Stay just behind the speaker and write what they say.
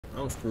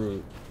I'm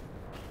screwed.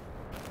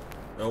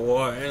 The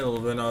water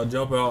animals better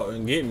jump out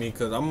and get me,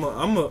 cause I'm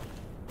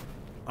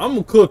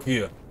a cook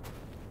here.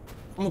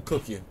 I'm gonna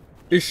cook you.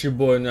 It's your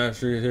boy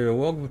Nasri here.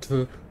 Welcome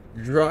to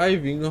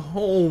Driving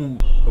Home.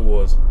 It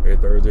was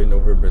Thursday,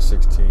 November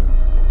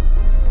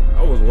 16th.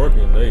 I was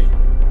working late.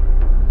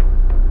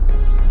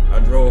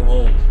 I drove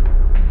home.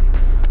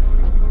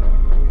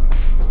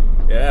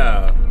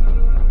 Yeah.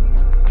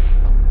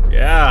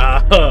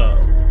 Yeah.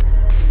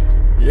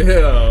 Yeah.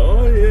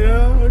 Oh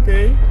yeah.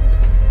 Okay.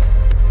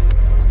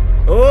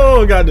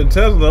 Oh, got the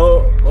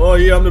Tesla. Oh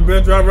yeah, I'm the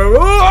best driver ever.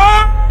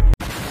 Oh!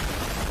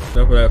 Enough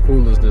of that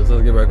foolishness.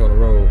 Let's get back on the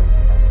road.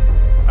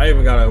 I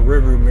even got a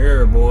rearview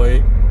mirror,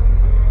 boy. I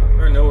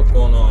already know what's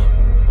going on.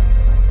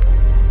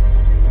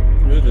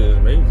 This music is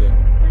amazing.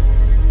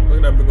 Look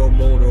at that big old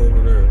boulder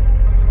over there.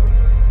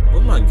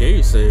 What's my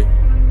gauge say?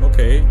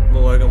 Okay,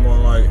 look like I'm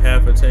on like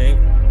half a tank.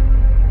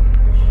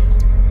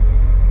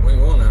 We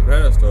ain't going that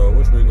fast though. I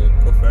wish we could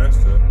go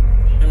faster.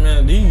 Hey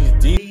man, these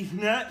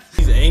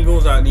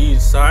angles out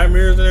these side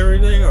mirrors and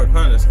everything are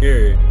kind of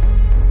scary.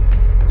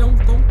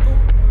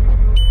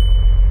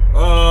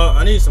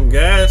 I need some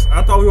gas.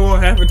 I thought we were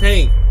on half a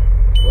tank.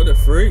 What the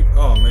freak?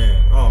 Oh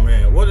man. Oh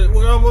man. What I'm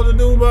supposed to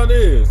do about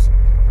this?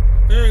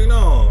 Heck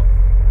no.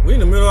 We in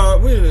the middle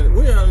of we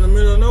out in the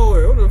middle of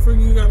nowhere. What the freak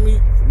you got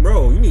me?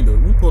 Bro, you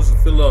supposed to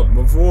fill up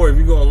before if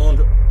you go on a long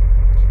drive.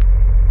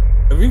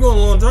 If you go on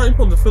a long drive, you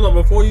supposed to fill up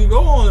before you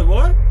go on it,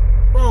 boy.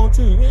 What's wrong with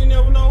you? You ain't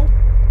never know.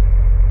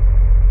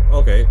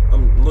 Okay,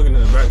 I'm looking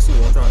in the back seat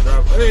while I'm trying to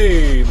drive.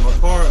 Hey, my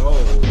car.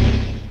 Oh.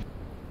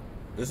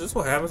 Is this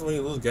what happens when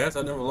you lose gas?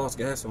 I never lost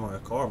gas in my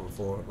car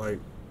before.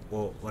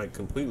 Like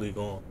completely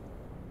gone.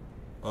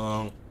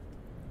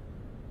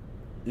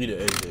 Need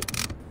to exit.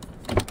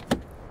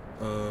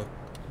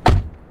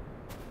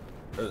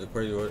 That's a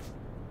crazy word.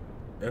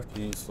 I have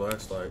to use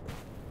flashlight.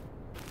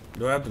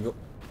 Do I have to go?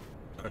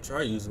 I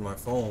tried using my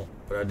phone,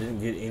 but I didn't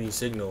get any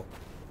signal.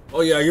 Oh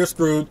yeah, you're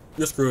screwed.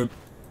 You're screwed.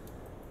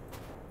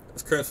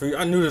 It's crazy for you.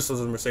 I knew this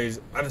was a Mercedes.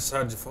 I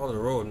decided to follow the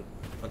road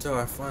until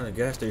I find a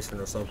gas station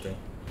or something.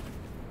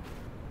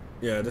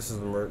 Yeah, this is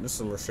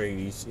a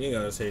Mercedes. You ain't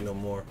gotta say no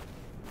more.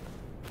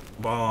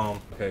 Bomb.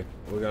 Okay,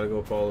 we gotta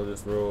go follow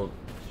this road.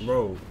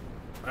 Bro,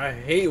 I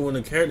hate when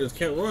the characters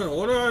can't run.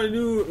 What do I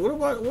do? What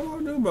do I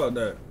do about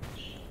that?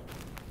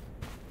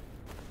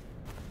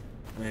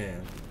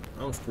 Man,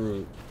 I'm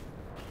screwed.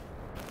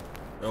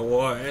 The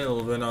water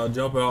animals better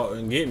jump out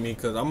and get me,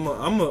 cause I'm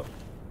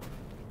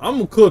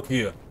a cook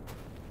here.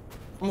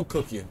 I'm gonna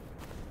cook you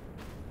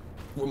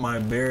with my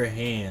bare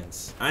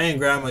hands. I ain't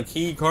grab my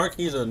car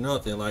keys or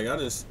nothing. Like I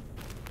just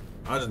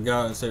got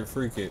out and said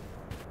freak it.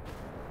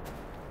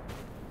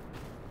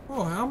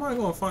 Oh, how am I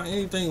gonna find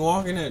anything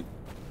walking at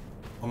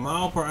a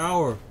mile per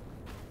hour?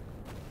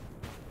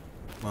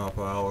 Mile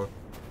per hour.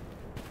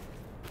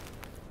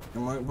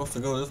 Am I supposed to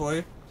go this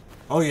way?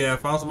 Oh yeah, I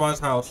found somebody's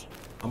house.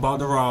 I'm about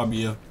to rob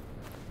you.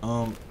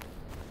 I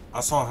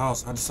saw a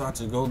house. I decided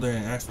to go there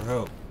and ask for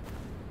help.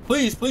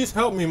 Please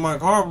help me. My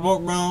car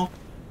broke down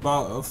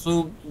about a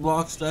few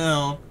blocks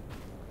down.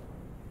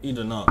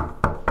 Either not.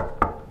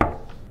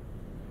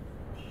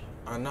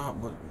 I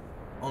knocked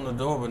on the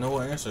door, but no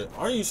one answered.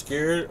 Are you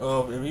scared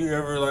of if you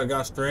ever like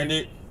got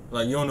stranded?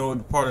 Like you don't know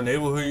what part of the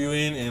neighborhood you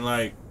in and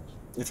like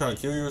they're trying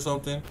to kill you or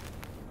something?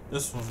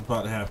 This was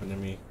about to happen to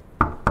me.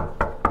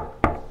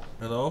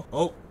 Hello?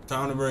 Oh,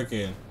 time to break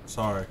in.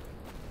 Sorry.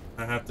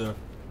 I have to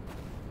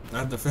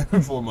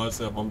fend for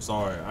myself. I'm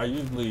sorry.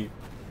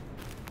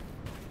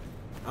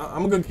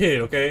 I'm a good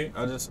kid, okay?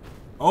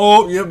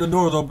 Oh, yep, the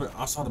door's open.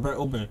 I saw the back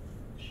open,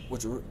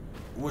 which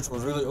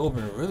was really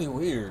open, really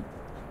weird.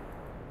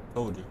 I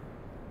told you.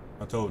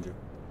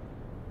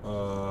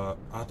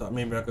 I thought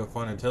maybe I could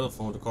find a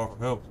telephone to call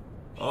for help.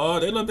 Oh,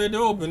 they left their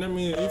door open. That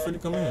means you free to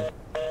come in.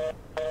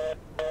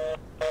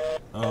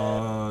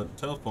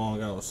 Telephone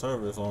got a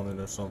service on it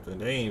or something.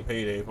 They ain't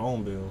paid their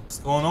phone bill. What's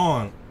going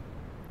on?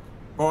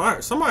 Bro,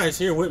 alright, somebody's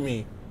here with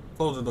me.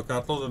 Close the door. Can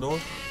I close the door?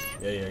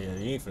 Yeah.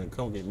 You ain't finna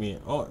come get me.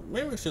 Oh,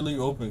 maybe I should leave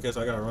it open in case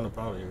I gotta run up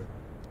out of here.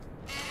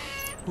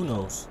 Who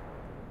knows?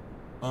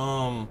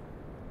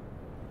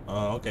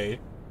 Okay.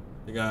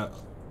 They got.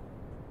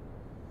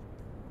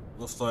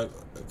 Looks like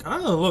it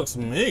kind of looks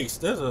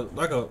mixed. There's I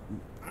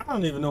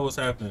don't even know what's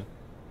happening.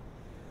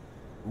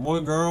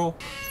 Boy, girl,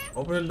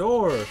 open the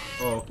door.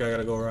 Oh, okay, I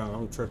gotta go around.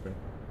 I'm tripping.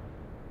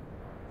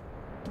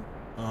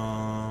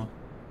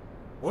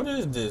 What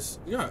is this?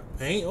 You got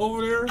paint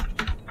over there?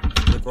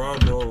 The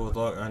garage door was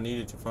locked. I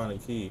needed to find a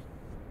key.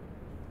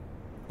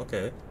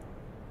 Okay.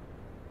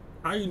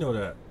 How you know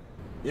that?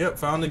 Yep,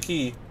 found the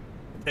key.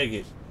 Take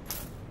it.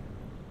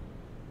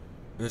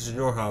 This is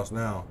your house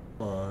now.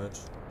 Alright.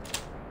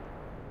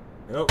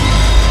 Yep.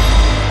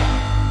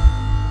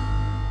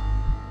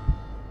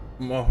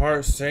 My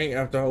heart sank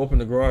after I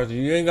opened the garage.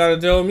 You ain't gotta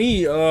tell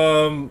me.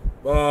 I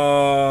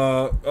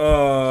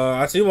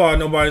see why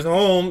nobody's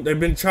home. They've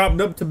been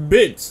chopped up to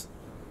bits.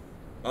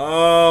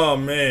 Oh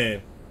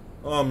man.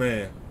 I'm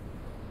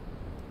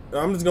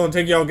just gonna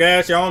take y'all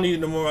gas. Y'all don't need it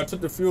no more. I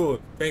took the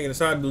fuel tank and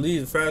decided to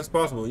leave as fast as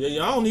possible. Yeah,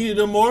 y'all don't need it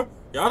no more.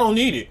 Y'all don't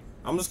need it.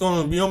 I'm just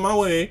gonna be on my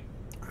way.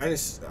 I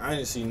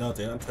didn't see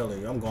nothing. I'm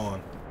telling you, I'm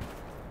gone.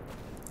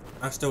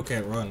 I still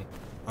can't run.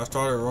 I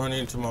started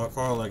running to my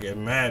car like a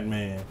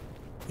madman.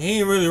 He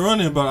ain't really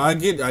running, but I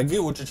get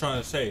what you're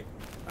trying to say.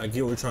 I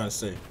get what you're trying to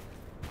say.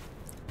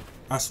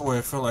 I swear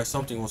it felt like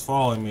something was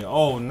following me.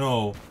 Oh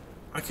no.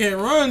 I can't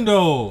run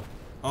though.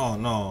 Oh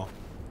no.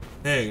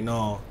 Hey,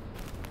 no.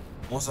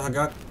 Once I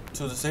got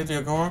to the safety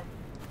of the car,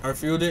 I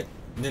refueled it,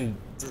 then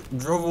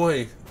drove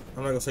away.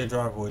 I'm not gonna say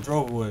drive away,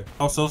 drove away.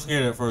 I was so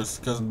scared at first,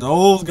 because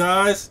those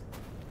guys,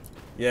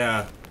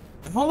 yeah.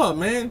 Hold up,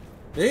 man.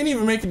 They didn't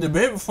even make it to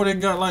bed before they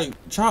got, like,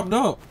 chopped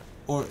up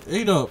or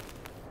ate up.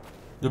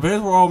 The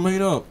beds were all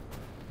made up.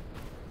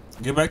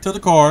 Get back to the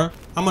car.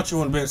 How much you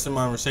want to bet in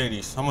my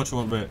Mercedes? How much you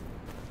want to bet?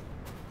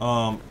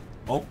 Oh,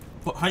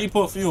 how you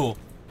put fuel?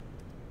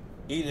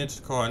 Eat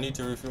into the car. I need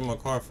to refuel my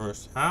car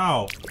first.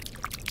 How?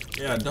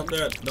 Yeah, dump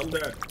that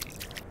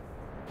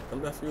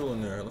fuel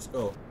in there. Let's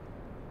go.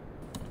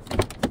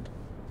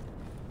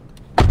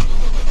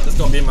 This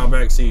gonna be in my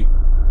back seat.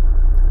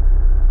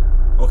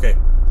 Okay,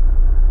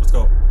 let's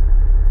go.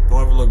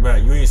 Don't ever look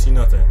back. You ain't see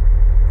nothing.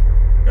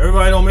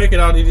 Everybody don't make it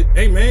out of these.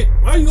 Hey man,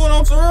 why are you going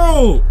off the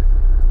road?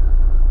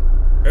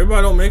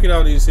 Everybody don't make it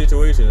out of these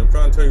situations. I'm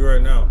trying to tell you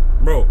right now,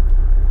 bro.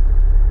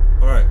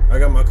 All right, I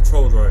got my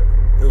controls right.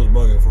 It was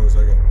bugging for a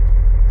second.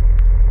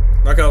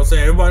 Like I was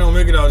saying, everybody don't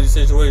make it out of these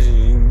situations.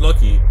 You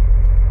lucky,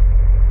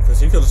 cause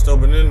he could have still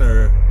been in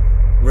there,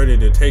 ready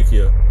to take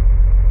you.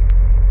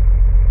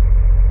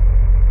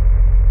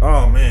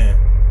 Oh man,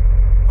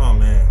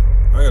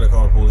 I gotta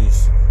call the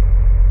police.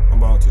 I'm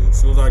about to. As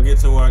soon as I get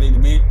to where I need to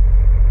be,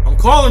 I'm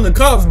calling the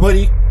cops,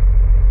 buddy.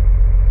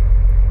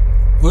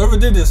 Whoever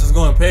did this is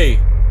gonna pay.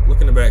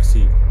 Look in the back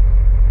seat.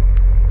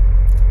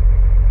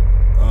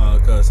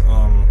 Cause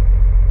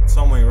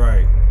something ain't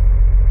right.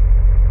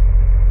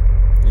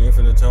 You ain't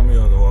finna tell me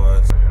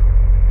otherwise.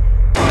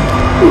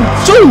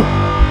 Shoot!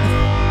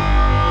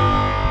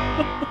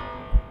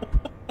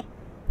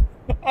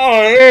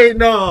 Oh hey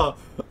no!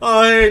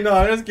 Oh hey no!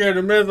 That scared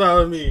the mess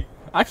out of me.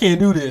 I can't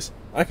do this.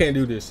 I can't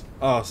do this.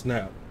 Oh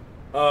snap.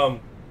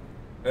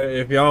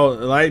 If y'all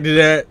liked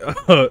that,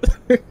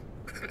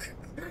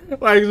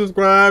 like,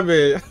 subscribe,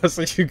 and I'll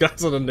see you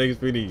guys on the next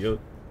video.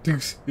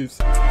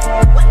 Deuces.